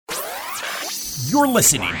You're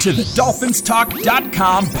listening to the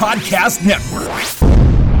DolphinsTalk.com podcast network.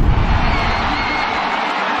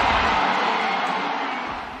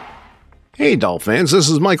 Hey, Dolphins, this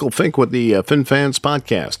is Michael Fink with the FinFans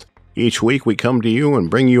Podcast. Each week we come to you and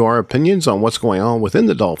bring you our opinions on what's going on within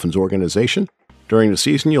the Dolphins organization. During the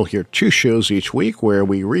season, you'll hear 2 shows each week where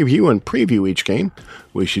we review and preview each game.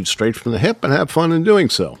 We shoot straight from the hip and have fun in doing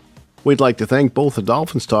so. We'd like to thank both the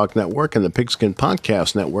Dolphins Talk Network and the Pigskin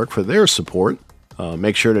Podcast Network for their support.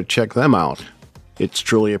 Make sure to check them out. It's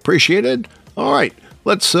truly appreciated. All right,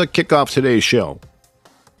 let's kick off today's show.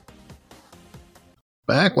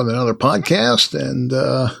 Back with another podcast, and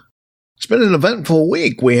it's been an eventful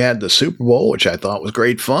week. We had the Super Bowl, which I thought was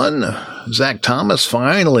great fun. Zach Thomas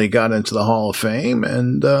finally got into the Hall of Fame,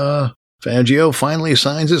 and Fangio finally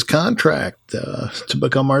signs his contract to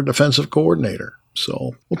become our defensive coordinator.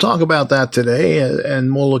 So we'll talk about that today,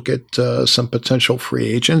 and we'll look at some potential free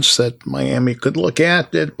agents that Miami could look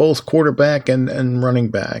at both quarterback and running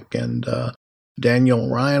back. And Daniel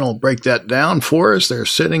and Ryan will break that down for us. They're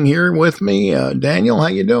sitting here with me. Daniel, how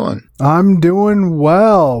you doing? I'm doing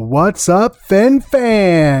well. What's up, Fin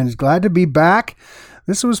fans? Glad to be back.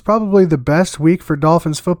 This was probably the best week for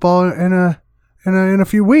Dolphins football in a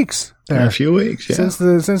few weeks. In a few weeks, yeah. Since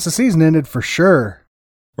the season ended, for sure.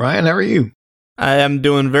 Ryan, how are you? I am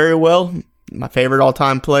doing very well. My favorite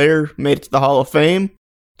all-time player made it to the Hall of Fame,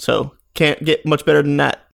 so can't get much better than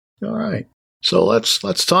that. All right. So let's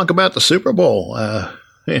talk about the Super Bowl.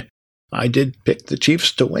 I did pick the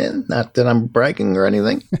Chiefs to win. Not that I'm bragging or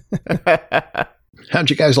anything. How'd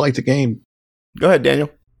you guys like the game? Go ahead, Daniel.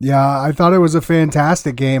 Yeah, I thought it was a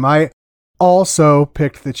fantastic game. I also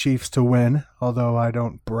picked the Chiefs to win, although I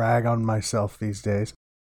don't brag on myself these days.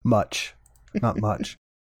 Much. Not much.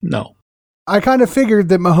 No. I kind of figured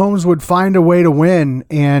that Mahomes would find a way to win,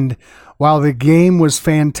 and while the game was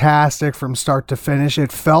fantastic from start to finish,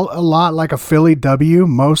 it felt a lot like a Philly W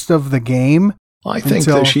most of the game. I think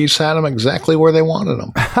the Chiefs had them exactly where they wanted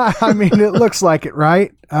them. I mean, it looks like it,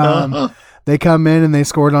 right? They come in and they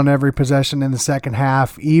scored on every possession in the second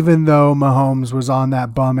half, even though Mahomes was on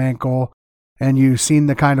that bum ankle, and you've seen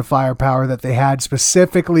the kind of firepower that they had,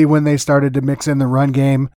 specifically when they started to mix in the run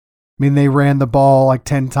game. I mean, they ran the ball like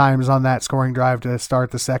 10 times on that scoring drive to start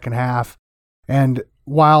the second half. And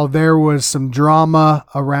while there was some drama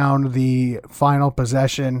around the final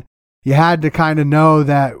possession, you had to kind of know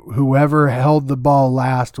that whoever held the ball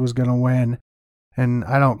last was going to win. And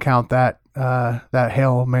I don't count that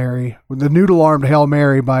Hail Mary, the noodle-armed Hail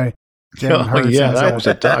Mary by Jalen Hurts. Yeah, that was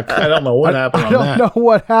a duck. I don't know what happened on that. I don't know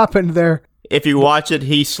what happened there. If you watch it,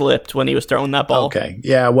 he slipped when he was throwing that ball. Okay.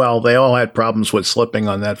 Yeah, well, they all had problems with slipping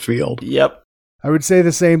on that field. Yep. I would say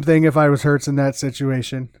the same thing if I was Hurts in that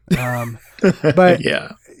situation. But,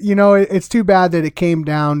 yeah. You know, it's too bad that it came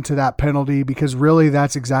down to that penalty, because really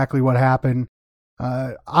that's exactly what happened.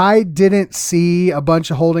 I didn't see a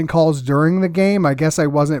bunch of holding calls during the game. I guess I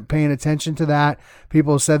wasn't paying attention to that.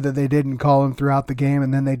 People said that they didn't call him throughout the game,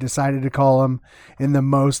 and then they decided to call him in the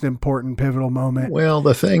most important pivotal moment. Well,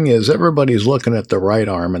 the thing is, everybody's looking at the right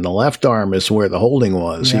arm, and the left arm is where the holding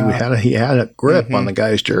was. Yeah. He had a grip on the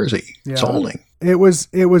guy's jersey. Yeah. It's holding. It was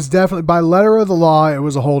definitely, by letter of the law, it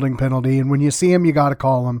was a holding penalty, and when you see him, you got to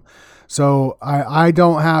call him. So I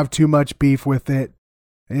don't have too much beef with it.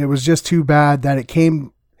 It was just too bad that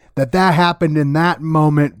that happened in that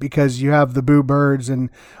moment, because you have the Boo Birds and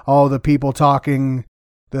all the people talking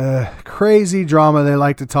the crazy drama they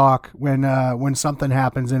like to talk when something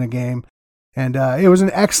happens in a game. And it was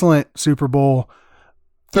an excellent Super Bowl.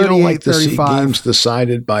 You don't like to see games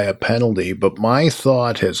decided by a penalty, but my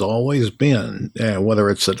thought has always been, whether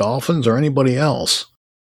it's the Dolphins or anybody else,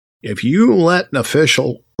 if you let an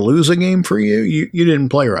official lose a game for you, you didn't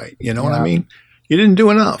play right. You know what I mean? You didn't do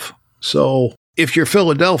enough. So if you're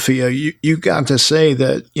Philadelphia, you got to say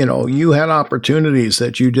that, you know, you had opportunities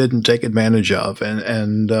that you didn't take advantage of.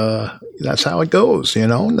 And that's how it goes, you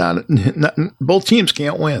know. Not both teams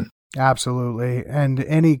can't win. Absolutely. And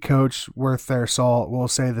any coach worth their salt will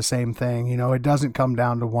say the same thing. You know, it doesn't come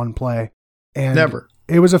down to one play. And never.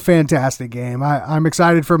 It was a fantastic game. I'm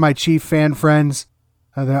excited for my Chief fan friends.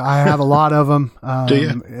 I have a lot of them. Do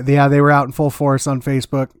you? Yeah, they were out in full force on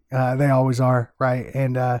Facebook. They always are, right?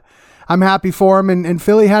 And I'm happy for them. And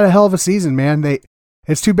Philly had a hell of a season, man.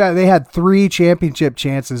 It's too bad they had 3 championship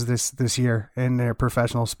chances this year in their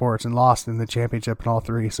professional sports and lost in the championship in all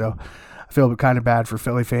 3. So I feel kind of bad for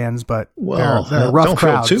Philly fans, but well, they're a rough don't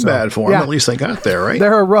crowd. Feel too bad for them. Yeah. At least they got there, right?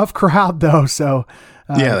 They're a rough crowd, though. So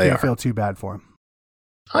yeah, they don't feel too bad for them.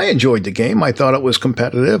 I enjoyed the game. I thought it was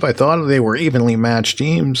competitive. I thought they were evenly matched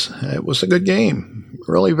teams. It was a good game.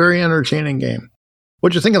 Really very entertaining game.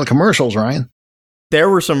 What'd you think of the commercials, Ryan? There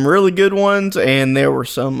were some really good ones, and there were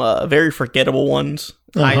some very forgettable ones.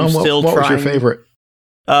 I'm still what trying. What was your favorite?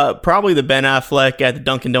 Probably the Ben Affleck at the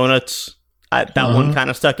Dunkin' Donuts. That one kind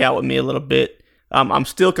of stuck out with me a little bit. I'm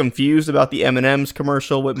still confused about the M&M's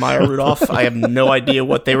commercial with Maya Rudolph. I have no idea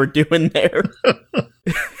what they were doing there.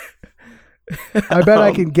 I bet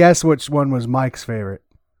I can guess which one was Mike's favorite.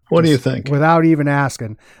 What do you think? Without even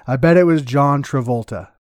asking. I bet it was John Travolta.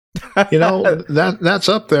 That's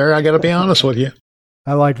up there. I got to be honest with you.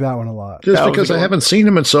 I like that one a lot. Just because I haven't seen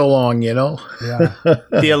him in so long, Yeah.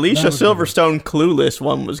 The Alicia Silverstone Clueless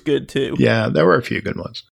one was good too. Yeah, there were a few good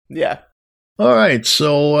ones. Yeah. All right,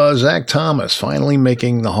 so Zach Thomas finally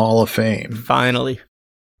making the Hall of Fame. Finally.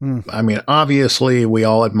 I mean, obviously, we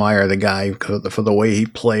all admire the guy for the way he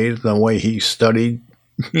played, the way he studied,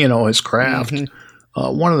 his craft.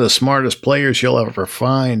 One of the smartest players you'll ever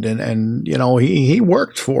find, and he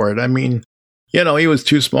worked for it. I mean, he was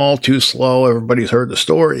too small, too slow. Everybody's heard the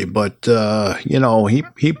story, but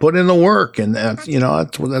he put in the work, and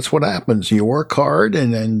that's what happens. You work hard,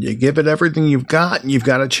 and then you give it everything you've got, and you've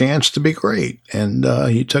got a chance to be great. And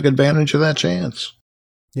he took advantage of that chance.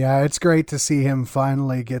 Yeah, it's great to see him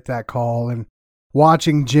finally get that call, and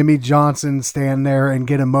watching Jimmy Johnson stand there and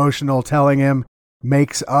get emotional, telling him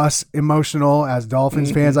makes us emotional as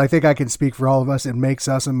Dolphins fans. I think I can speak for all of us. It makes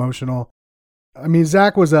us emotional. I mean,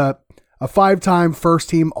 Zach was a 5-time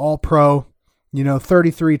first-team All-Pro,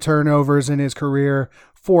 33 turnovers in his career,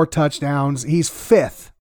 4 touchdowns. He's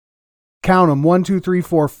 5th. Count them, 1, 2, 3,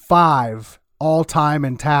 4, 5 all-time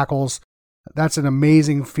in tackles. That's an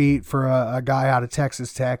amazing feat for a guy out of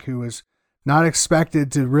Texas Tech who was not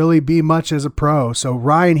expected to really be much as a pro. So,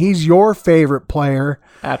 Ryan, he's your favorite player.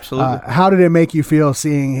 Absolutely. How did it make you feel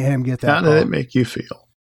seeing him get that How did it make you feel?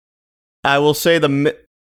 I will say the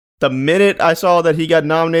minute I saw that he got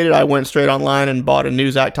nominated, I went straight online and bought a new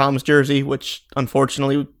Zach Thomas jersey, which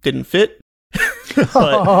unfortunately didn't fit.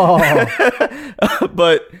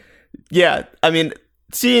 But yeah, I mean,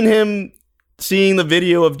 seeing the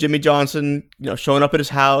video of Jimmy Johnson, showing up at his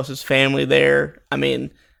house, his family there, I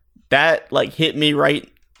mean, that hit me right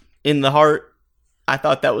in the heart. I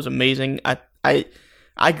thought that was amazing.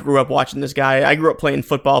 I grew up watching this guy. I grew up playing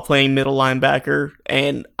football, playing middle linebacker,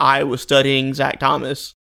 and I was studying Zach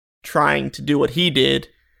Thomas, trying to do what he did.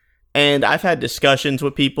 And I've had discussions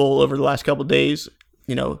with people over the last couple of days.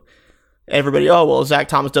 Everybody, Zach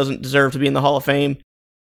Thomas doesn't deserve to be in the Hall of Fame.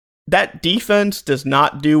 That defense does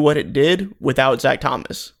not do what it did without Zach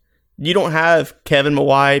Thomas. You don't have Kevin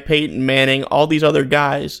Mawai, Peyton Manning, all these other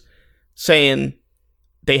guys saying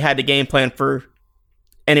they had to game plan for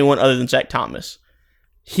anyone other than Zach Thomas.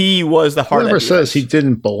 He was the heart of that defense. Whoever says he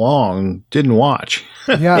didn't belong didn't watch.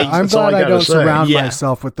 Yeah, I'm glad I don't surround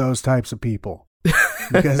myself with those types of people.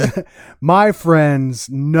 Because my friends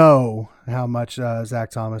know how much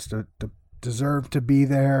Zach Thomas deserved to be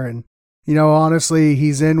there. And, honestly,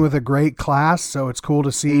 he's in with a great class, so it's cool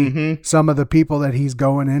to see some of the people that he's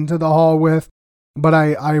going into the Hall with. But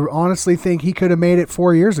I honestly think he could have made it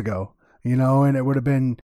 4 years ago, and it would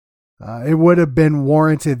have been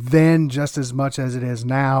warranted then just as much as it is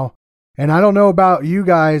now. And I don't know about you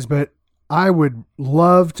guys, but I would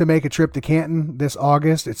love to make a trip to Canton this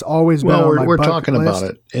August. It's always been on my bucket list. We're talking about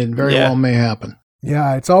it. It very well may happen.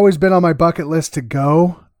 Yeah, it's always been on my bucket list to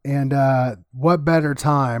go. And what better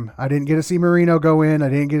time? I didn't get to see Marino go in. I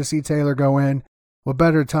didn't get to see Taylor go in. What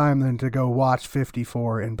better time than to go watch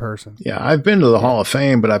 54 in person? Yeah, I've been to the Hall of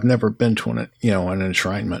Fame, but I've never been to an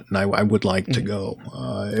enshrinement, and I would like to go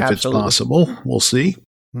if it's possible. We'll see.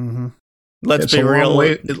 Mm-hmm. Let's be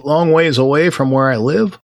real. Long ways away from where I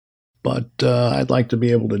live, but I'd like to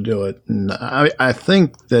be able to do it. And I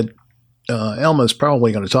think that Elma's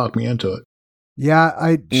probably going to talk me into it.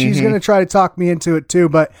 Yeah, she's going to try to talk me into it too,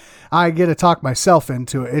 but I get to talk myself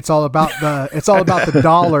into it. It's all about the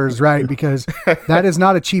dollars, right? Because that is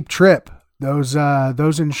not a cheap trip. Those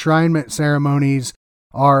enshrinement ceremonies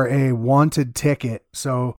are a wanted ticket.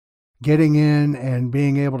 So getting in and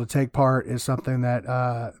being able to take part is something that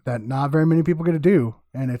not very many people get to do,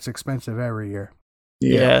 and it's expensive every year.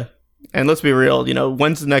 Yeah. And let's be real,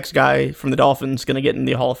 when's the next guy from the Dolphins going to get in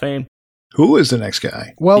the Hall of Fame? Who is the next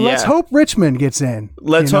guy? Well, let's hope Richmond gets in.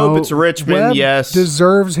 Let's hope it's Richmond, Webb yes.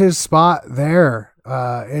 deserves his spot there.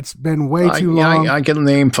 It's been way too long. I can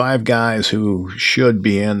name 5 guys who should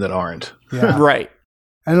be in that aren't. Yeah. Right.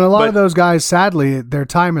 And a lot of those guys, sadly, their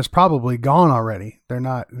time is probably gone already. They're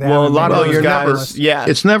not. A lot of those guys,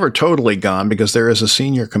 it's never totally gone because there is a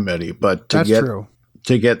senior committee. But to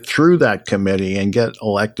get through that committee and get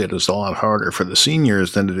elected is a lot harder for the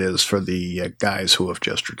seniors than it is for the guys who have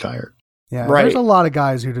just retired. Yeah, There's a lot of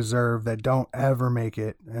guys who deserve that don't ever make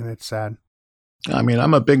it, and it's sad. I mean,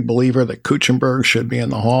 I'm a big believer that Kuchenberg should be in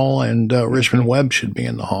the Hall and Richmond Webb should be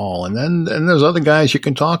in the Hall. And then there's other guys you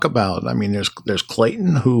can talk about. I mean, there's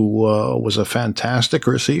Clayton, who was a fantastic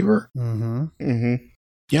receiver. Mm-hmm. Mm-hmm.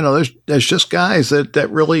 You know, there's just guys that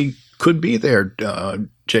really could be there.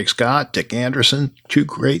 Jake Scott, Dick Anderson, 2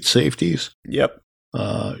 great safeties. Yep.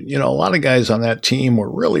 You know, a lot of guys on that team were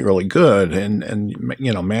really, really good. And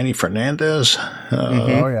you know, Manny Fernandez,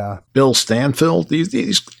 Oh, yeah. Bill Stanfield,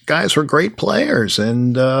 these guys were great players.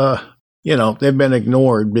 And, you know, they've been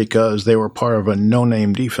ignored because they were part of a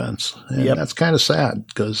no-name defense. And that's kind of sad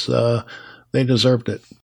because they deserved it.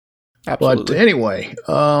 Absolutely. But anyway,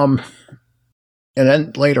 and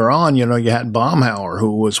then later on, you know, you had Baumhauer,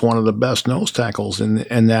 who was one of the best nose tackles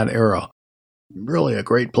in that era. Really a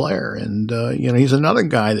great player. And, you know, he's another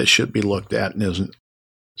guy that should be looked at and isn't.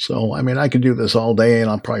 So, I mean, I could do this all day and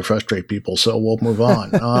I'll probably frustrate people. So we'll move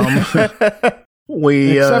on. Except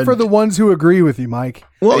for the ones who agree with you, Mike.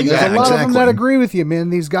 Well, There's yeah, a lot exactly. of them that agree with you, man.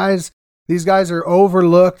 These guys are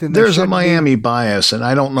overlooked. And There's a Miami bias, and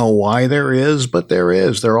I don't know why there is, but there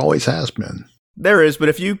is. There always has been. There is, but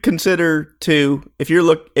if you consider if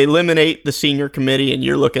you eliminate the senior committee and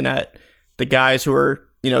you're looking at the guys who are,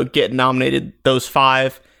 you know, getting nominated, those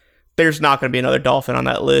 5, there's not going to be another Dolphin on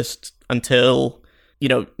that list until, you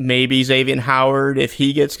know, maybe Xavier Howard, if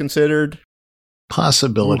he gets considered.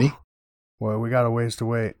 Possibility. Well, we got a ways to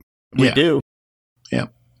wait. We do. Yeah.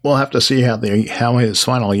 We'll have to see how his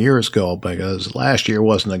final years go, because last year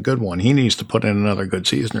wasn't a good one. He needs to put in another good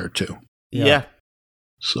season or 2. Yeah.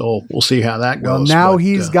 So we'll see how that Well, goes. now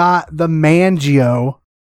he's got the Mangio.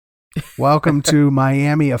 Welcome to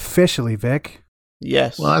Miami officially, Vic.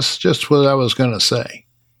 Yes. Well, that's just what I was going to say.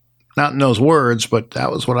 Not in those words, but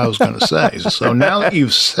that was what I was going to say. So now that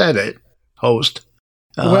you've said it, host.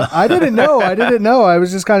 Well, I didn't know. I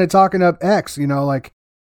was just kind of talking up X, you know, like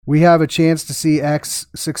we have a chance to see X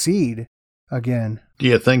succeed again. Do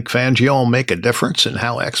you think Fangio will make a difference in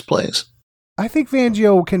how X plays? I think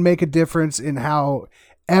Fangio can make a difference in how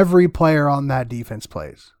every player on that defense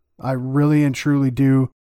plays. I really and truly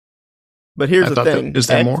do. But here's the thing. Is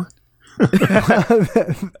there more?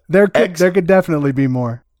 There could definitely be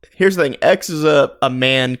more. Here's the thing. X is a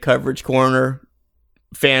man coverage corner.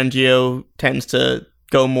 Fangio tends to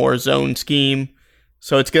go more zone scheme.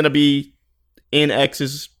 So it's going to be in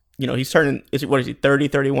X's, you know, he's turning, is he 30,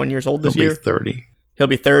 31 years old this year? 30. He'll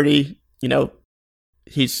be 30. You know,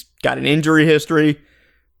 he's got an injury history.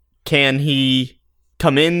 Can he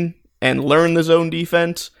come in and learn the zone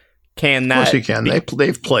defense? Can that? Of course he can.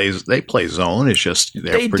 They play zone. It's just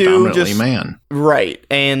they're predominantly man. Right.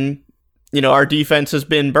 And, you know, our defense has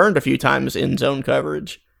been burned a few times in zone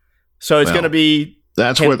coverage. So it's going to be...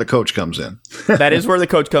 That's where the coach comes in. That is where the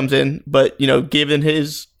coach comes in. But, you know, given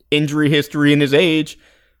his injury history and his age,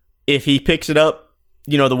 if he picks it up,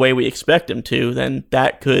 you know, the way we expect him to, then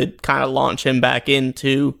that could kind of launch him back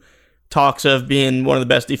into talks of being one of the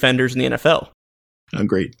best defenders in the NFL.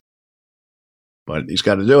 Agreed. But he's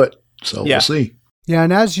got to do it. So we'll see. Yeah,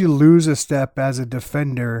 and as you lose a step as a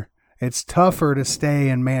defender, it's tougher to stay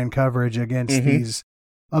in man coverage against these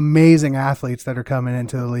amazing athletes that are coming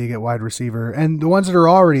into the league at wide receiver, and the ones that are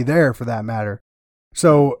already there for that matter.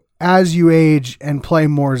 So as you age and play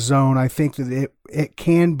more zone, I think that it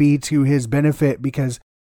can be to his benefit, because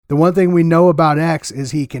the one thing we know about X is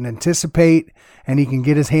he can anticipate and he can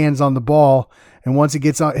get his hands on the ball. And once he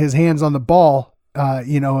gets his hands on the ball,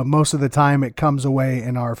 you know, most of the time it comes away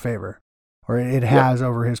in our favor, or it has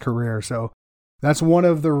over his career. So that's one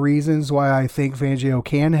of the reasons why I think Fangio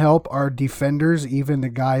can help our defenders, even the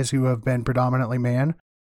guys who have been predominantly man.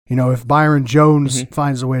 You know, if Byron Jones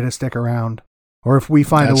finds a way to stick around, or if we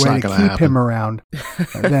find a way to keep him around,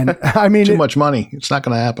 then, I mean, too much money. It's not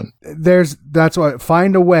going to happen. That's what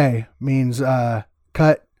find a way means,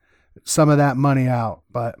 cut some of that money out.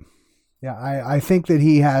 But yeah, I think that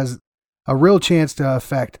he has a real chance to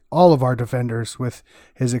affect all of our defenders with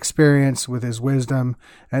his experience, with his wisdom,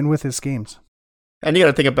 and with his schemes. And you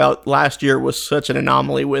got to think about last year was such an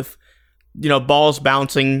anomaly with, you know, balls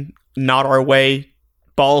bouncing not our way,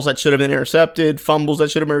 balls that should have been intercepted, fumbles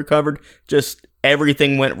that should have been recovered, just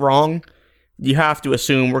everything went wrong. You have to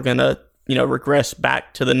assume we're going to, you know, regress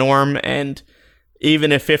back to the norm. And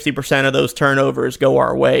even if 50% of those turnovers go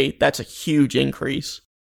our way, that's a huge increase.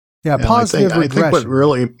 Yeah, positive regression. I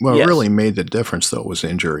think what really made the difference, though, was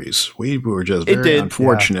injuries. We were just very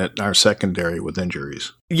unfortunate in our secondary with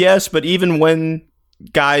injuries. Yes, but even when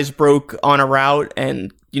guys broke on a route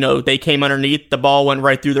and, you know, they came underneath, the ball went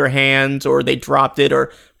right through their hands, or they dropped it,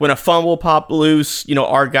 or when a fumble popped loose, you know,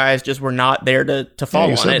 our guys just were not there to fall on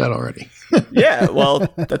it. You said that already. Yeah, well,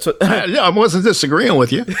 that's what... I wasn't disagreeing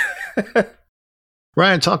with you.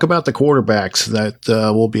 Ryan, talk about the quarterbacks that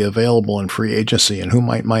will be available in free agency and who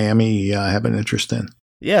might Miami have an interest in.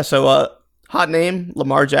 Yeah, so hot name,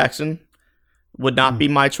 Lamar Jackson would not be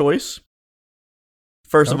my choice.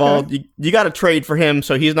 First of all, you got to trade for him,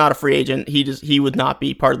 so he's not a free agent. He would not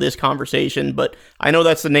be part of this conversation, but I know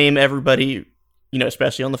that's the name everybody,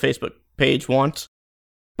 especially on the Facebook page, wants.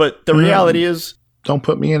 But the reality is, don't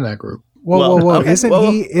put me in that group. Whoa. Okay.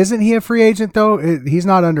 Isn't he a free agent though? He's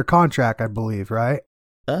not under contract, I believe, right?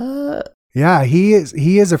 Yeah, he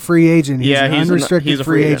is a free agent. He's an unrestricted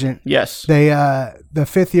free agent. Yes. They the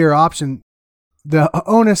 5th year option, the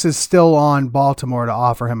onus is still on Baltimore to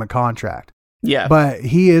offer him a contract. Yeah. But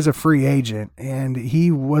he is a free agent and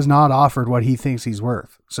he was not offered what he thinks he's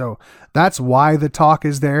worth. So that's why the talk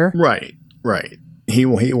is there. Right. He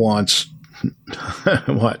wants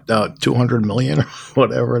what, 200 million or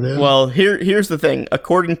whatever it is. Well, here's the thing.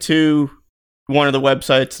 According to one of the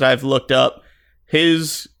websites that I've looked up,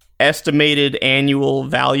 his estimated annual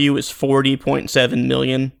value is $40.7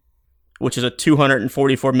 million, which is a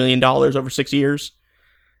 $244 million over 6 years.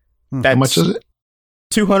 How much is it?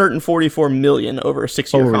 $244 million over a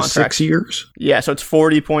 6-year contract. 6 years? Yeah, so it's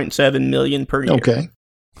 $40.7 million per year. Okay.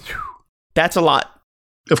 That's a lot.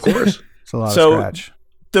 Of course. It's a lot of scratch.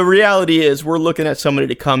 The reality is we're looking at somebody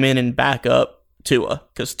to come in and back up Tua,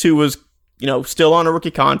 because Tua's, still on a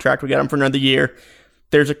rookie contract. We got him for another year.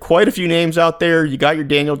 There's quite a few names out there. You got your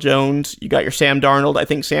Daniel Jones. You got your Sam Darnold. I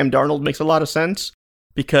think Sam Darnold makes a lot of sense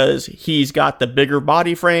because he's got the bigger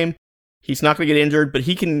body frame. He's not going to get injured, but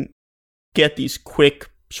he can get these quick,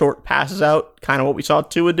 short passes out, kind of what we saw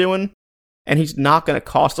Tua doing. And he's not going to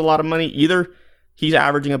cost a lot of money either. He's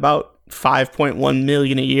averaging about $5.1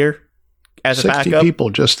 million a year as a 60 backup. people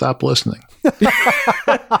just stopped listening.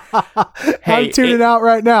 I'm tuning out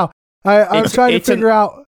right now. I'm trying to figure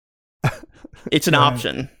out. It's an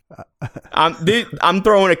option. I'm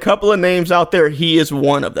throwing a couple of names out there. He is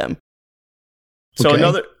one of them. So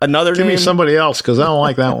okay. another Give name. me somebody else because I don't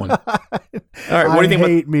like that one. All right, what do you think? I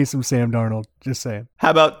hate me some Sam Darnold. Just saying. How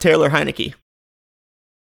about Taylor Heineke?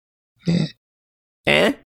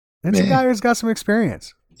 Eh? That's a guy who's got some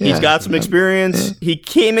experience. Yeah. He's got some experience. He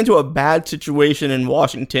came into a bad situation in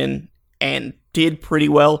Washington and did pretty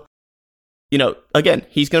well. Again,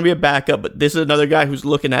 he's going to be a backup, but this is another guy who's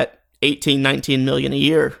looking at 18, 19 million a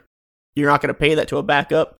year. You're not going to pay that to a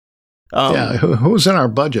backup. Who's in our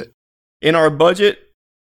budget? In our budget,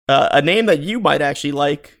 a name that you might actually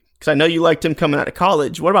like, because I know you liked him coming out of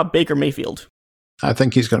college. What about Baker Mayfield? I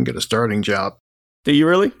think he's going to get a starting job. Do you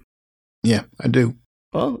really? Yeah, I do.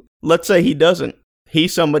 Well, let's say he doesn't.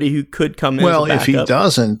 He's somebody who could come in. Well, as a if he backup.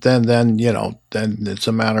 doesn't, then it's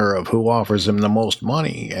a matter of who offers him the most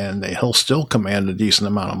money, and he'll still command a decent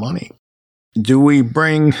amount of money. Do we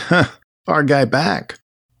bring our guy back?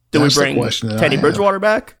 Do we bring Teddy Bridgewater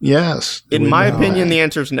back? Yes. In my opinion, the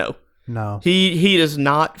answer is no. No. He does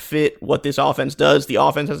not fit what this offense does. The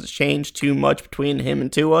offense has changed too much between him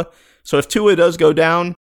and Tua. So if Tua does go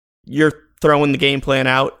down, you're throwing the game plan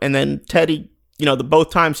out, and then Teddy. The both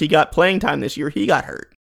times he got playing time this year, he got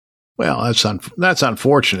hurt. Well, that's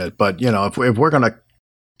unfortunate, but if we're going to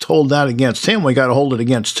hold that against him, we got to hold it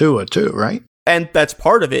against Tua too, right? And that's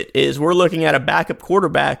part of it is we're looking at a backup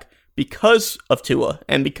quarterback because of Tua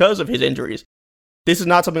and because of his injuries. This is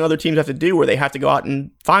not something other teams have to do where they have to go out and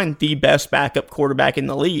find the best backup quarterback in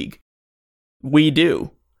the league. We do.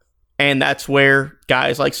 And that's where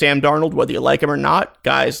guys like Sam Darnold, whether you like him or not,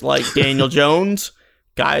 guys like Daniel Jones,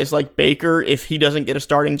 guys like Baker, if he doesn't get a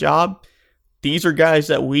starting job, these are guys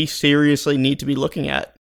that we seriously need to be looking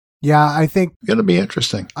at. Yeah, I think it's going to be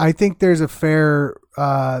interesting. I think there's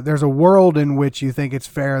a world in which you think it's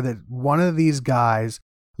fair that one of these guys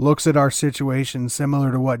looks at our situation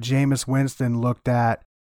similar to what Jameis Winston looked at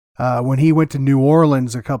when he went to New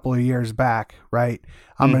Orleans a couple of years back, right?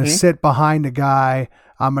 I'm going to sit behind a guy.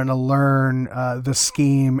 I'm going to learn the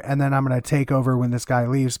scheme, and then I'm going to take over when this guy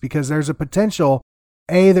leaves, because there's a potential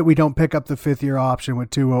A, that we don't pick up the 5th year option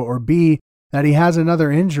with Tua, or B, that he has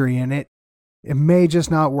another injury and it may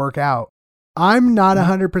just not work out. I'm not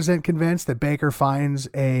 100% convinced that Baker finds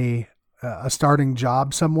a starting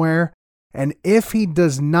job somewhere. And if he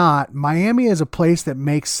does not, Miami is a place that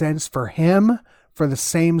makes sense for him for the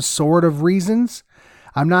same sort of reasons.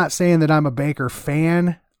 I'm not saying that I'm a Baker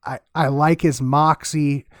fan. I like his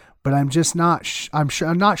moxie, but I'm just not, I'm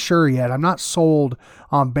not sure yet. I'm not sold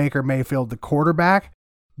on Baker Mayfield, the quarterback.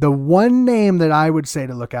 The one name that I would say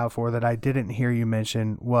to look out for that I didn't hear you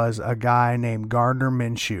mention was a guy named Gardner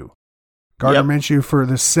Minshew. Gardner Minshew, for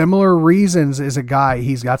the similar reasons, is a guy,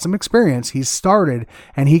 he's got some experience, he's started,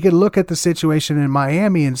 and he could look at the situation in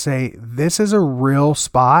Miami and say, this is a real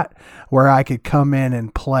spot where I could come in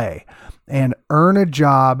and play and earn a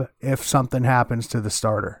job if something happens to the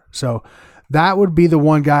starter. So that would be the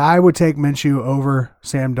one guy. I would take Minshew over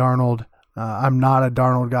Sam Darnold. I'm not a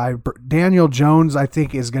Darnold guy. Daniel Jones, I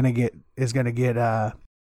think, is going to get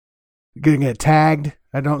tagged.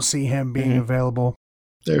 I don't see him being available.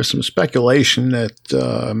 There's some speculation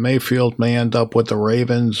that Mayfield may end up with the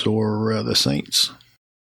Ravens or the Saints.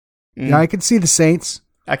 Yeah, I could see the Saints.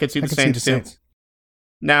 I could see the Saints too.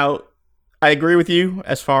 Now, I agree with you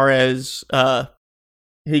as far as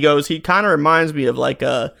he goes. He kind of reminds me of like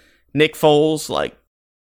Nick Foles, like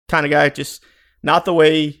kind of guy. Just not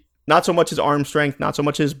so much his arm strength, not so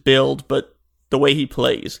much his build, but the way he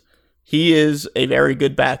plays. He is a very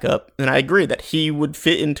good backup, and I agree that he would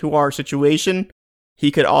fit into our situation. He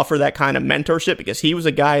could offer that kind of mentorship because he was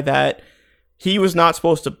a guy that he was not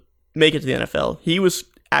supposed to make it to the NFL. He was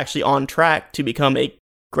actually on track to become a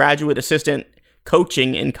graduate assistant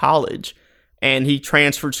coaching in college, and he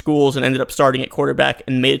transferred schools and ended up starting at quarterback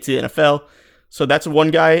and made it to the NFL. So that's one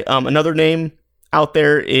guy. Another name out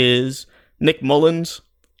there is Nick Mullins,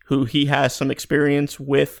 who he has some experience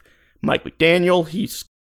with Mike McDaniel. He's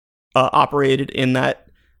operated in that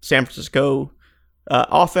San Francisco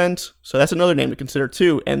offense, so that's another name to consider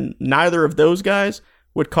too. And neither of those guys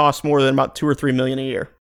would cost more than about $2 or $3 million a year.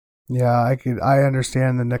 Yeah, I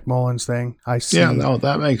understand the Nick Mullins thing. I see. Yeah, no,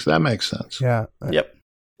 that makes sense. Yeah. Yep.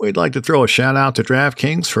 We'd like to throw a shout out to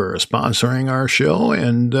DraftKings for sponsoring our show,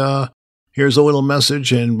 and here's a little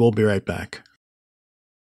message, and we'll be right back.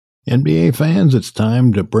 NBA fans, it's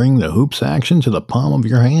time to bring the hoops action to the palm of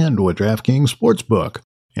your hand with DraftKings Sportsbook,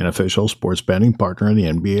 an official sports betting partner of the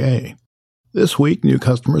NBA. This week, new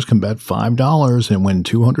customers can bet $5 and win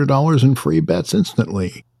 $200 in free bets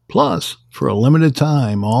instantly. Plus, for a limited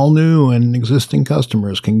time, all new and existing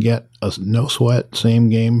customers can get a no-sweat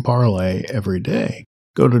same-game parlay every day.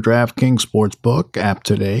 Go to DraftKings Sportsbook app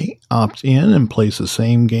today, opt in, and place a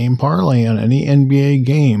same-game parlay on any NBA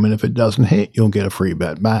game, and if it doesn't hit, you'll get a free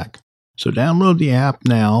bet back. So download the app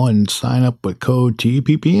now and sign up with code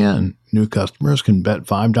TPPN. New customers can bet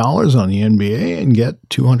 $5 on the NBA and get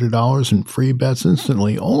 $200 in free bets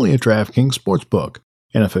instantly only at DraftKings Sportsbook,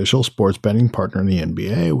 an official sports betting partner of the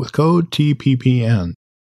NBA with code TPPN.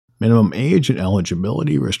 Minimum age and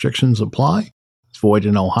eligibility restrictions apply. It's void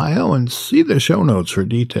in Ohio, and see the show notes for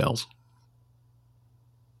details.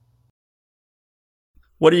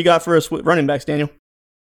 What do you got for us with running backs, Daniel?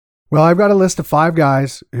 Well, I've got a list of 5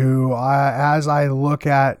 guys who, as I look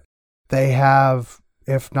at, they have,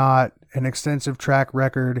 if not an extensive track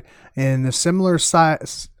record in the similar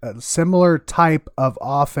type of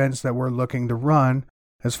offense that we're looking to run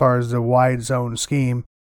as far as the wide zone scheme.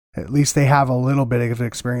 At least they have a little bit of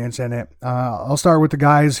experience in it. I'll start with the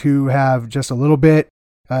guys who have just a little bit,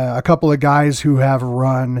 a couple of guys who have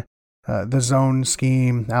run the zone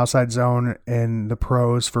scheme, outside zone in the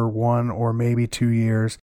pros for 1 or maybe 2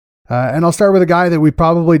 years. And I'll start with a guy that we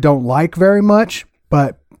probably don't like very much,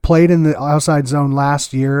 but played in the outside zone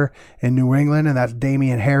last year in New England, and that's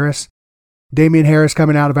Damian Harris. Damian Harris,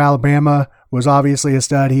 coming out of Alabama, was obviously a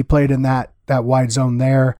stud. He played in that wide zone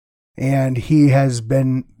there, and he has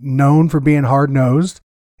been known for being hard-nosed,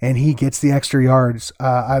 and he gets the extra yards.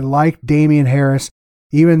 I like Damian Harris,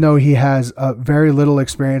 even though he has very little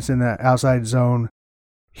experience in the outside zone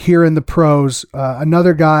here in the pros.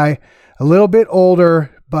 Another guy, a little bit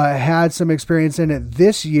older, but had some experience in it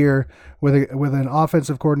this year with an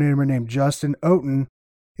offensive coordinator named Justin Oten,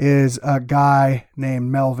 is a guy named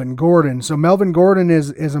Melvin Gordon. So Melvin Gordon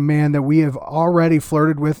is a man that we have already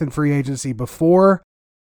flirted with in free agency before.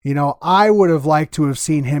 You know, I would have liked to have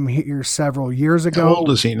seen him here several years ago. How old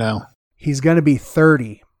is he now? He's going to be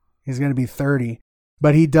 30.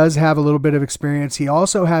 But he does have a little bit of experience. He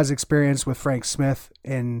also has experience with Frank Smith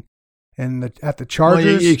at the Chargers.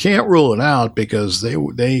 Well, you can't rule it out because they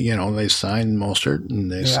signed Mostert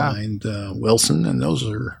and they signed Wilson, and those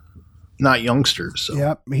are not youngsters. So.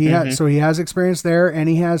 Yep, he has experience there, and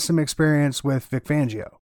he has some experience with Vic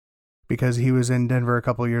Fangio because he was in Denver a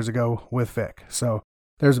couple of years ago with Vic. So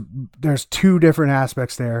there's 2 different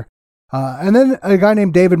aspects there. And then a guy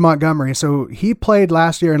named David Montgomery. So he played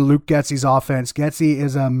last year in Luke Getsy's offense. Getsy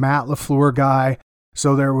is a Matt LaFleur guy,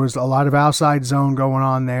 so there was a lot of outside zone going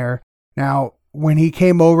on there. Now, when he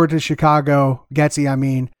came over to Chicago,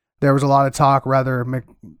 Getsy, there was a lot of talk whether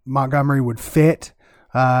Montgomery would fit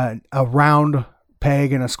a round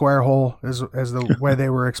peg in a square hole, as the way they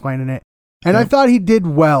were explaining it. And I thought he did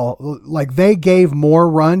well. Like, they gave more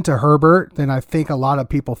run to Herbert than I think a lot of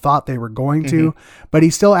people thought they were going to, but he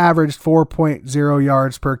still averaged 4.0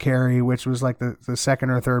 yards per carry, which was like the second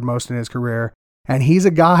or third most in his career. And he's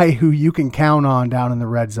a guy who you can count on down in the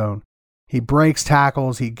red zone. He breaks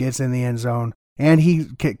tackles, he gets in the end zone, and he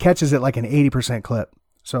catches it like an 80% clip.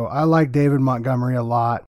 So I like David Montgomery a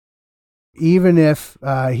lot. Even if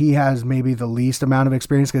he has maybe the least amount of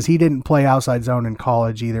experience, because he didn't play outside zone in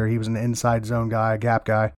college either. He was an inside zone guy, a gap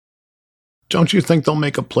guy. Don't you think they'll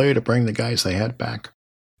make a play to bring the guys they had back?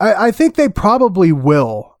 I think they probably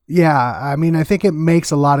will. Yeah, I mean, I think it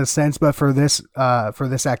makes a lot of sense. But for this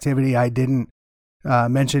activity, I didn't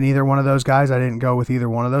mention either one of those guys. I didn't go with either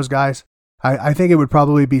one of those guys. I think it would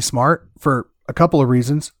probably be smart for a couple of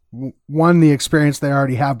reasons. One, the experience they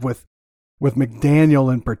already have with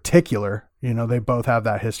McDaniel in particular. You know, they both have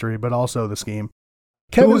that history, but also the scheme.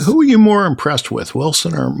 Who are you more impressed with,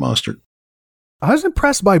 Wilson or Mostert? I was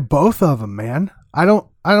impressed by both of them, man.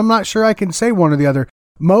 I'm not sure I can say one or the other.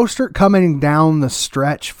 Mostert coming down the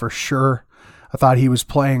stretch for sure. I thought he was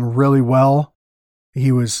playing really well.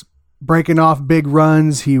 He was breaking off big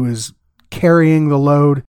runs. He was carrying the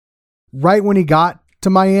load. Right when he got to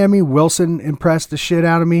Miami, Wilson impressed the shit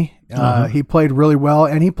out of me. He played really well,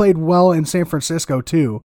 and he played well in San Francisco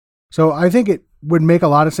too. So I think it would make a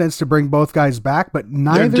lot of sense to bring both guys back, but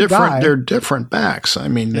they're different backs. I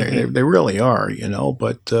mean, they really are, you know,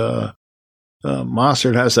 but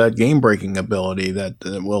Mostert has that game-breaking ability that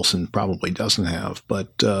Wilson probably doesn't have.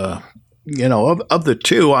 But, you know, of the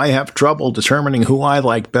two, I have trouble determining who I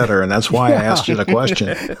like better, and that's why I asked you the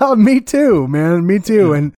question. Oh, me too, man. Me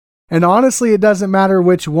too. And honestly, it doesn't matter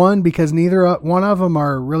which one, because neither one of them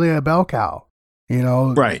are really a bell cow. You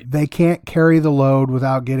know, right? They can't carry the load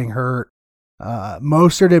without getting hurt.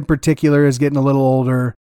 Mostert in particular is getting a little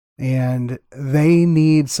older, and they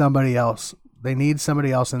need somebody else. They need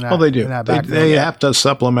somebody else in that. Oh, they do. In that they have to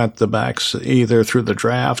supplement the backs either through the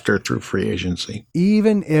draft or through free agency.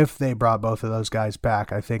 Even if they brought both of those guys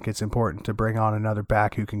back, I think it's important to bring on another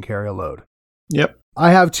back who can carry a load. Yep.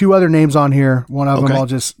 I have two other names on here. One of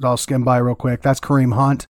them I'll skim by real quick. That's Kareem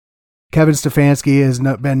Hunt. Kevin Stefanski has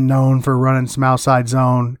been known for running some outside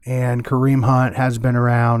zone, and Kareem Hunt has been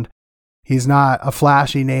around. He's not a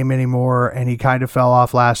flashy name anymore, and he kind of fell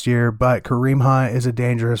off last year, but Kareem Hunt is a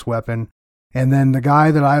dangerous weapon. And then the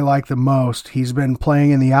guy that I like the most, he's been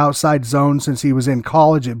playing in the outside zone since he was in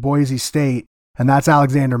college at Boise State, and that's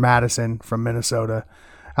Alexander Mattison from Minnesota.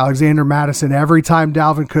 Alexander Mattison, every time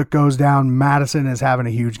Dalvin Cook goes down, Mattison is having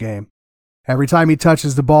a huge game. Every time he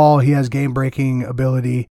touches the ball, he has game-breaking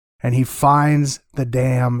ability, and he finds the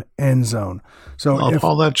damn end zone. So if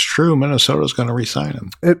all that's true, Minnesota's going to re-sign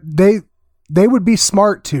him. They would be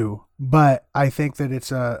smart to, but I think that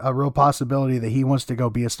it's a real possibility that he wants to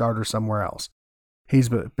go be a starter somewhere else. He's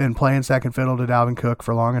been playing second fiddle to Dalvin Cook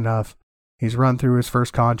for long enough. He's run through his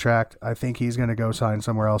first contract. I think he's going to go sign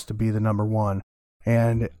somewhere else to be the number one.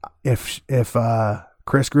 And if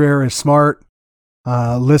Chris Grier is smart,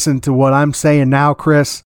 listen to what I'm saying now,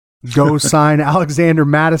 Chris. Go sign Alexander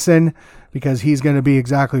Mattison, because he's going to be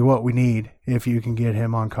exactly what we need if you can get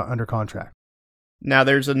him under contract. Now,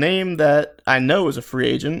 there's a name that I know is a free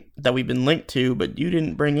agent that we've been linked to, but you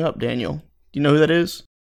didn't bring up, Daniel. Do you know who that is?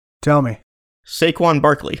 Tell me. Saquon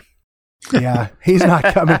Barkley. Yeah, he's not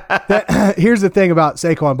coming. Here's the thing about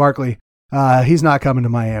Saquon Barkley. He's not coming to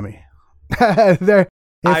Miami. I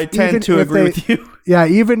tend to agree with you. Yeah,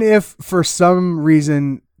 even if for some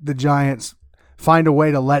reason the Giants find a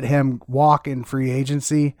way to let him walk in free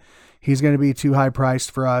agency, he's going to be too high priced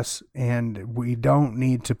for us, and we don't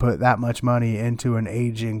need to put that much money into an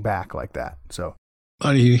aging back like that. So,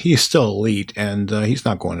 but he's still elite, and he's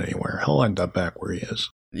not going anywhere. He'll end up back where he is.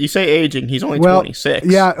 You say aging, he's only 26.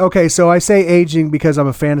 Yeah, okay, so I say aging because I'm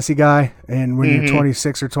a fantasy guy, and when you're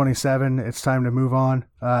 26 or 27, it's time to move on.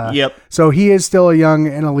 Yep. So he is still a young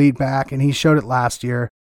and elite back, and he showed it last year.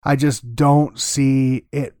 I just don't see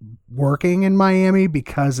it working in Miami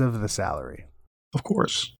because of the salary. Of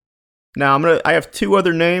course. Now, I have two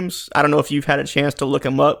other names. I don't know if you've had a chance to look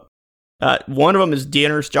them up. One of them is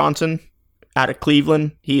Dearness Johnson out of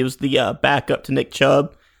Cleveland. He was the backup to Nick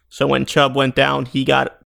Chubb. So when Chubb went down, he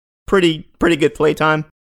got pretty good play time.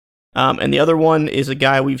 And the other one is a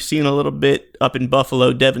guy we've seen a little bit up in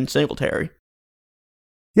Buffalo, Devin Singletary.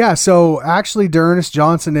 Yeah, so actually Dearness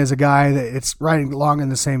Johnson is a guy that it's right along in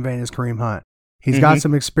the same vein as Kareem Hunt. He's got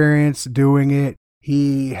some experience doing it.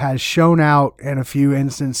 He has shown out in a few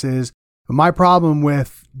instances. But my problem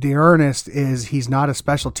with Dearness is he's not a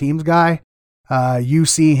special teams guy. You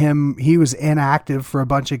see him, he was inactive for a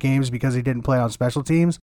bunch of games because he didn't play on special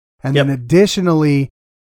teams. And then additionally,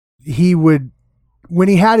 he would, when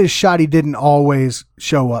he had his shot, he didn't always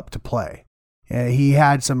show up to play. He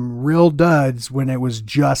had some real duds when it was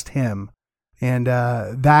just him. And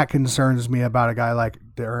that concerns me about a guy like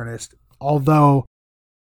D'Ernest. Although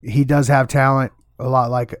he does have talent, a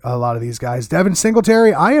lot like a lot of these guys. Devin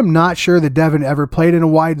Singletary, I am not sure that Devin ever played in a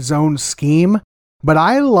wide zone scheme, but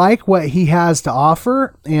I like what he has to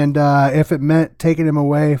offer. And if it meant taking him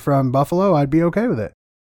away from Buffalo, I'd be okay with it.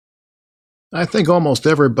 I think almost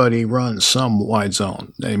everybody runs some wide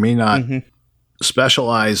zone. They may not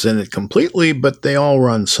specialize in it completely, but they all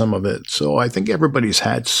run some of it. So I think everybody's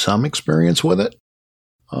had some experience with it,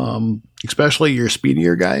 especially your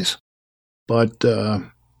speedier guys. But,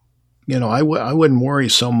 I wouldn't worry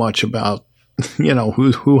so much about,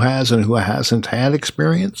 who has and who hasn't had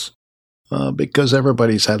experience because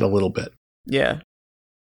everybody's had a little bit. Yeah.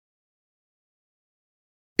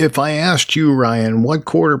 If I asked you, Ryan, what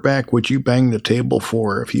quarterback would you bang the table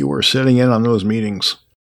for if you were sitting in on those meetings?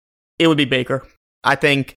 It would be Baker. I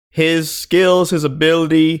think his skills, his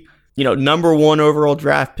ability, number 1 overall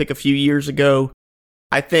draft pick a few years ago.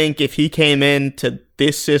 I think if he came into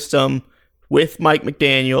this system with Mike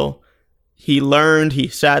McDaniel, he learned, he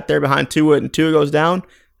sat there behind Tua and Tua goes down.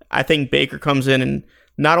 I think Baker comes in and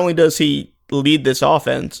not only does he lead this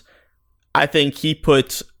offense, I think he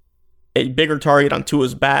puts a bigger target on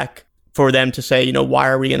Tua's back for them to say, why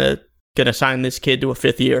are we gonna sign this kid to a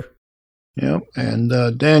 5th year? Yep.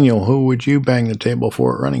 And Daniel, who would you bang the table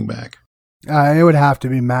for at running back? It would have to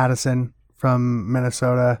be Madison from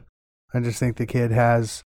Minnesota. I just think the kid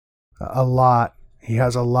has a lot. He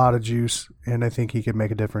has a lot of juice, and I think he could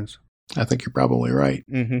make a difference. I think you're probably right.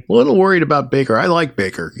 Mm-hmm. A little worried about Baker. I like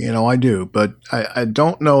Baker, I do, but I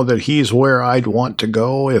don't know that he's where I'd want to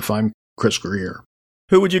go if I'm Chris Grier.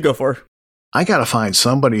 Who would you go for? I got to find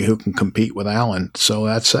somebody who can compete with Allen. So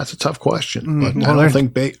that's a tough question. But Well,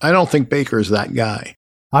 I don't think Baker's that guy.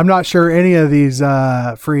 I'm not sure any of these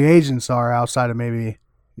free agents are outside of maybe,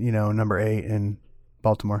 number 8 in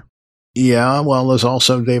Baltimore. Yeah, well, there's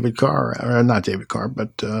also David Carr. Or not David Carr,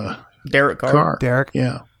 but Derek Carr. Derek?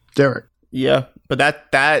 Yeah, Derek. Yeah, but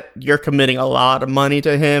that you're committing a lot of money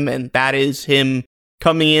to him, and that is him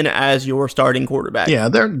coming in as your starting quarterback. Yeah,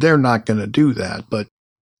 they're not going to do that, but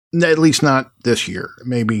at least not this year.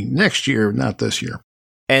 Maybe next year, not this year.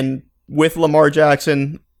 And with Lamar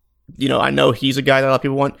Jackson, I know he's a guy that a lot of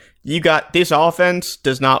people want. You got this offense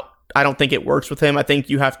I don't think it works with him. I think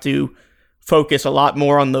you have to focus a lot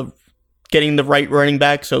more on getting the right running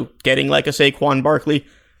back. So getting like a Saquon Barkley,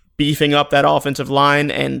 beefing up that offensive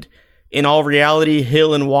line. And in all reality,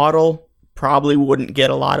 Hill and Waddle probably wouldn't get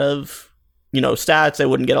a lot of, stats. They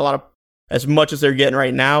wouldn't get as much as they're getting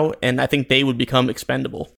right now. And I think they would become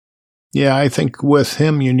expendable. Yeah, I think with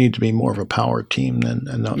him, you need to be more of a power team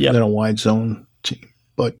than a wide zone team.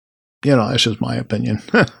 But, that's just my opinion.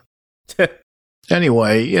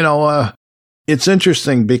 Anyway, it's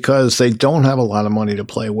interesting because they don't have a lot of money to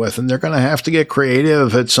play with, and they're going to have to get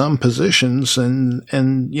creative at some positions and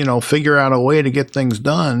figure out a way to get things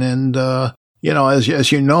done. And,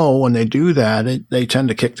 as when they do that, they tend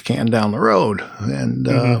to kick the can down the road.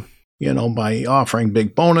 And, by offering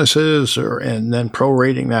big bonuses and then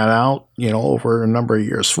prorating that out, over a number of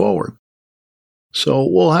years forward. So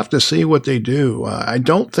we'll have to see what they do. I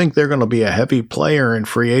don't think they're going to be a heavy player in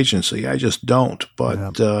free agency. I just don't.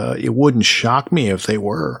 But it wouldn't shock me if they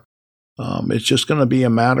were. It's just going to be a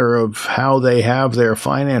matter of how they have their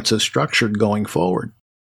finances structured going forward,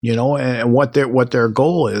 and what their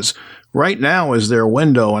goal is. Right now is their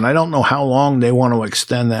window, and I don't know how long they want to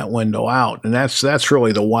extend that window out. And that's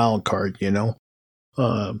really the wild card,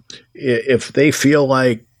 If they feel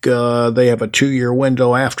like they have a 2-year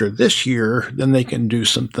window after this year, then they can do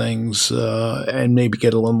some things and maybe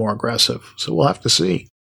get a little more aggressive. So we'll have to see.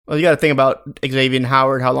 Well, you got to think about Xavier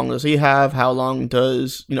Howard. How long does he have? How long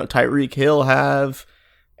does Tyreek Hill have?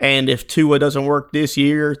 And if Tua doesn't work this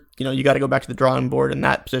year, you got to go back to the drawing board in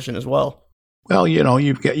that position as well. Well,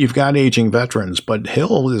 you've got aging veterans, but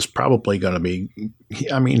Hill is probably going to be.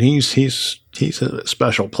 I mean, he's a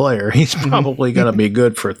special player. He's probably going to be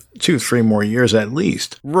good for 2-3 more years at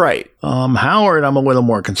least. Right. Howard, I'm a little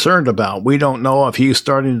more concerned about. We don't know if he's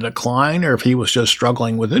starting to decline or if he was just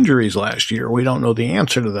struggling with injuries last year. We don't know the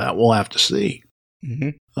answer to that. We'll have to see.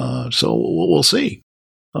 Mm-hmm. So we'll see.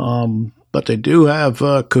 But they do have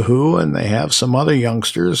Kahu, and they have some other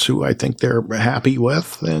youngsters who I think they're happy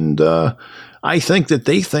with, and I think that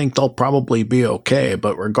they think they'll probably be okay.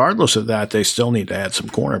 But regardless of that, they still need to add some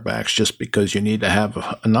cornerbacks just because you need to have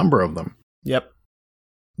a number of them. Yep.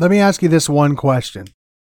 Let me ask you this one question,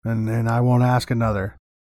 and I won't ask another.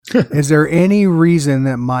 Is there any reason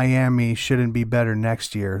that Miami shouldn't be better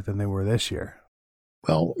next year than they were this year?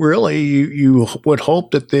 Well, really, you would hope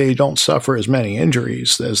that they don't suffer as many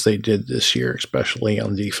injuries as they did this year, especially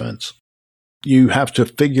on defense. You have to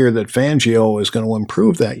figure that Fangio is going to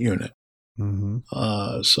improve that unit.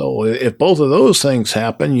 Mm-hmm. So if both of those things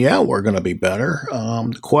happen, yeah, we're going to be better.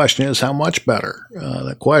 The question is how much better.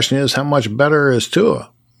 The question is how much better is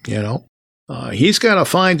Tua? You know, he's got to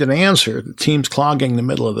find an answer. The team's clogging the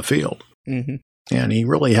middle of the field. Mm-hmm. And he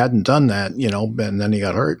really hadn't done that, you know, and then he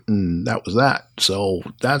got hurt, and that was that. So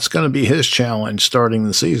that's going to be his challenge starting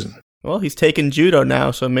the season. Well, he's taking judo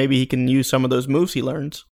now, so maybe he can use some of those moves he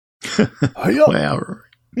learns. Well,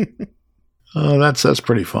 that's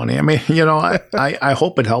pretty funny. I mean, you know, I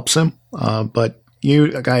hope it helps him, but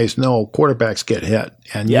you guys know quarterbacks get hit,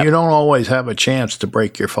 and you don't always have a chance to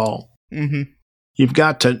break your fall. Mm-hmm. You've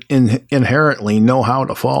got to inherently know how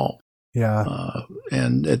to fall. Yeah.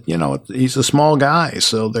 And you know, he's a small guy,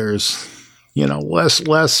 so there's, you know,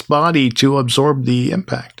 less body to absorb the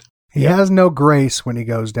impact. He has no grace when he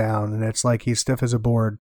goes down, and it's like he's stiff as a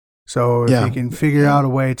board. So if he can figure out a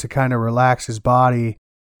way to kind of relax his body,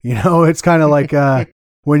 you know, it's kind of like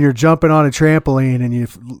when you're jumping on a trampoline and you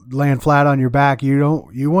land flat on your back, you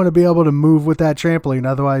want to be able to move with that trampoline.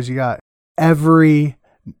 Otherwise, you got every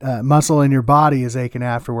muscle in your body is aching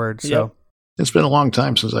afterwards. So. Yep. It's been a long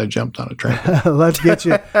time since I jumped on a trampoline. Let's get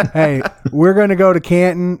you. Hey, we're going to go to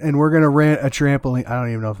Canton and we're going to rent a trampoline. I don't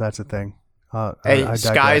even know if that's a thing. Hey,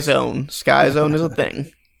 Sky Zone. Sky Zone is a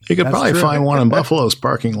thing. You could probably find one in Buffalo's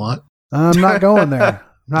parking lot. I'm not going there.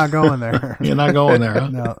 Not going there. You're not going there, huh?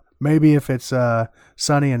 No. Maybe if it's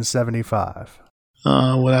sunny and 75.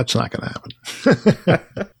 Well, that's not going to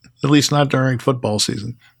happen. At least not during football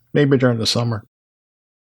season. Maybe during the summer.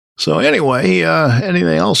 So anyway,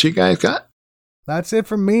 anything else you guys got? That's it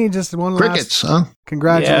from me. Just one Crickets, last huh?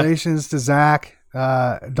 congratulations to Zach.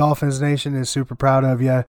 Dolphins Nation is super proud of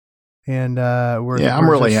you. And I'm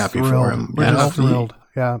really happy for him. We're just thrilled.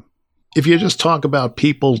 Yeah. If you just talk about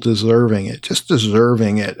people deserving it, just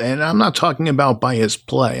deserving it, and I'm not talking about by his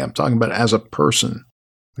play, I'm talking about as a person.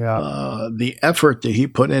 Yeah. The effort that he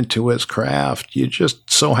put into his craft, you're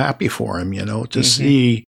just so happy for him, you know, to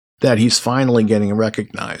see that he's finally getting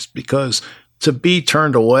recognized, because to be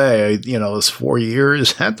turned away, you know, this 4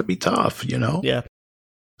 years had to be tough, you know? Yeah.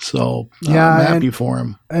 So I'm happy for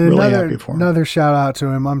him. And really happy for him. Another shout out to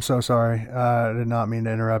him. I'm so sorry. I did not mean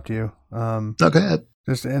to interrupt you. No, go ahead.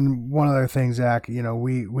 And one other thing, Zach, you know,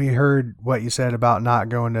 we heard what you said about not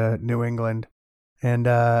going to New England. And,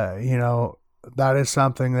 you know, that is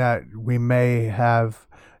something that we may have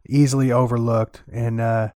easily overlooked.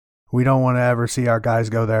 And we don't want to ever see our guys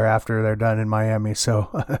go there after they're done in Miami.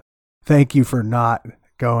 So thank you for not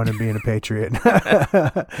going and being a Patriot.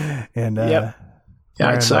 And, yeah,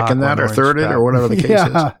 I'd second that or third it or whatever the case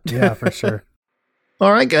is. Yeah, for sure.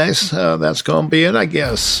 All right, guys, that's going to be it, I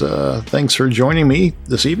guess. Thanks for joining me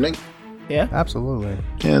this evening. Yeah, absolutely.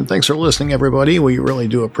 And thanks for listening, everybody. We really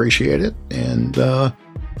do appreciate it. And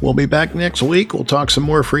we'll be back next week. We'll talk some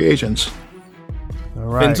more free agents. All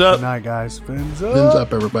right. Fins up. Good night, guys. Fins up. Fins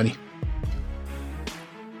up, everybody.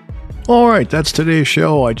 All right, that's today's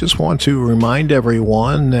show. I just want to remind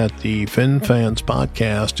everyone that the Fin Fans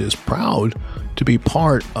podcast is proud to be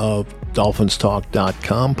part of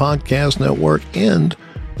DolphinsTalk.com podcast network and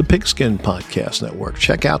the Pigskin Podcast Network.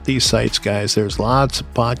 Check out these sites, guys. There's lots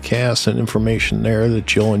of podcasts and information there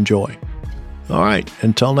that you'll enjoy. All right,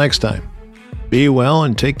 until next time, be well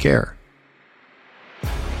and take care.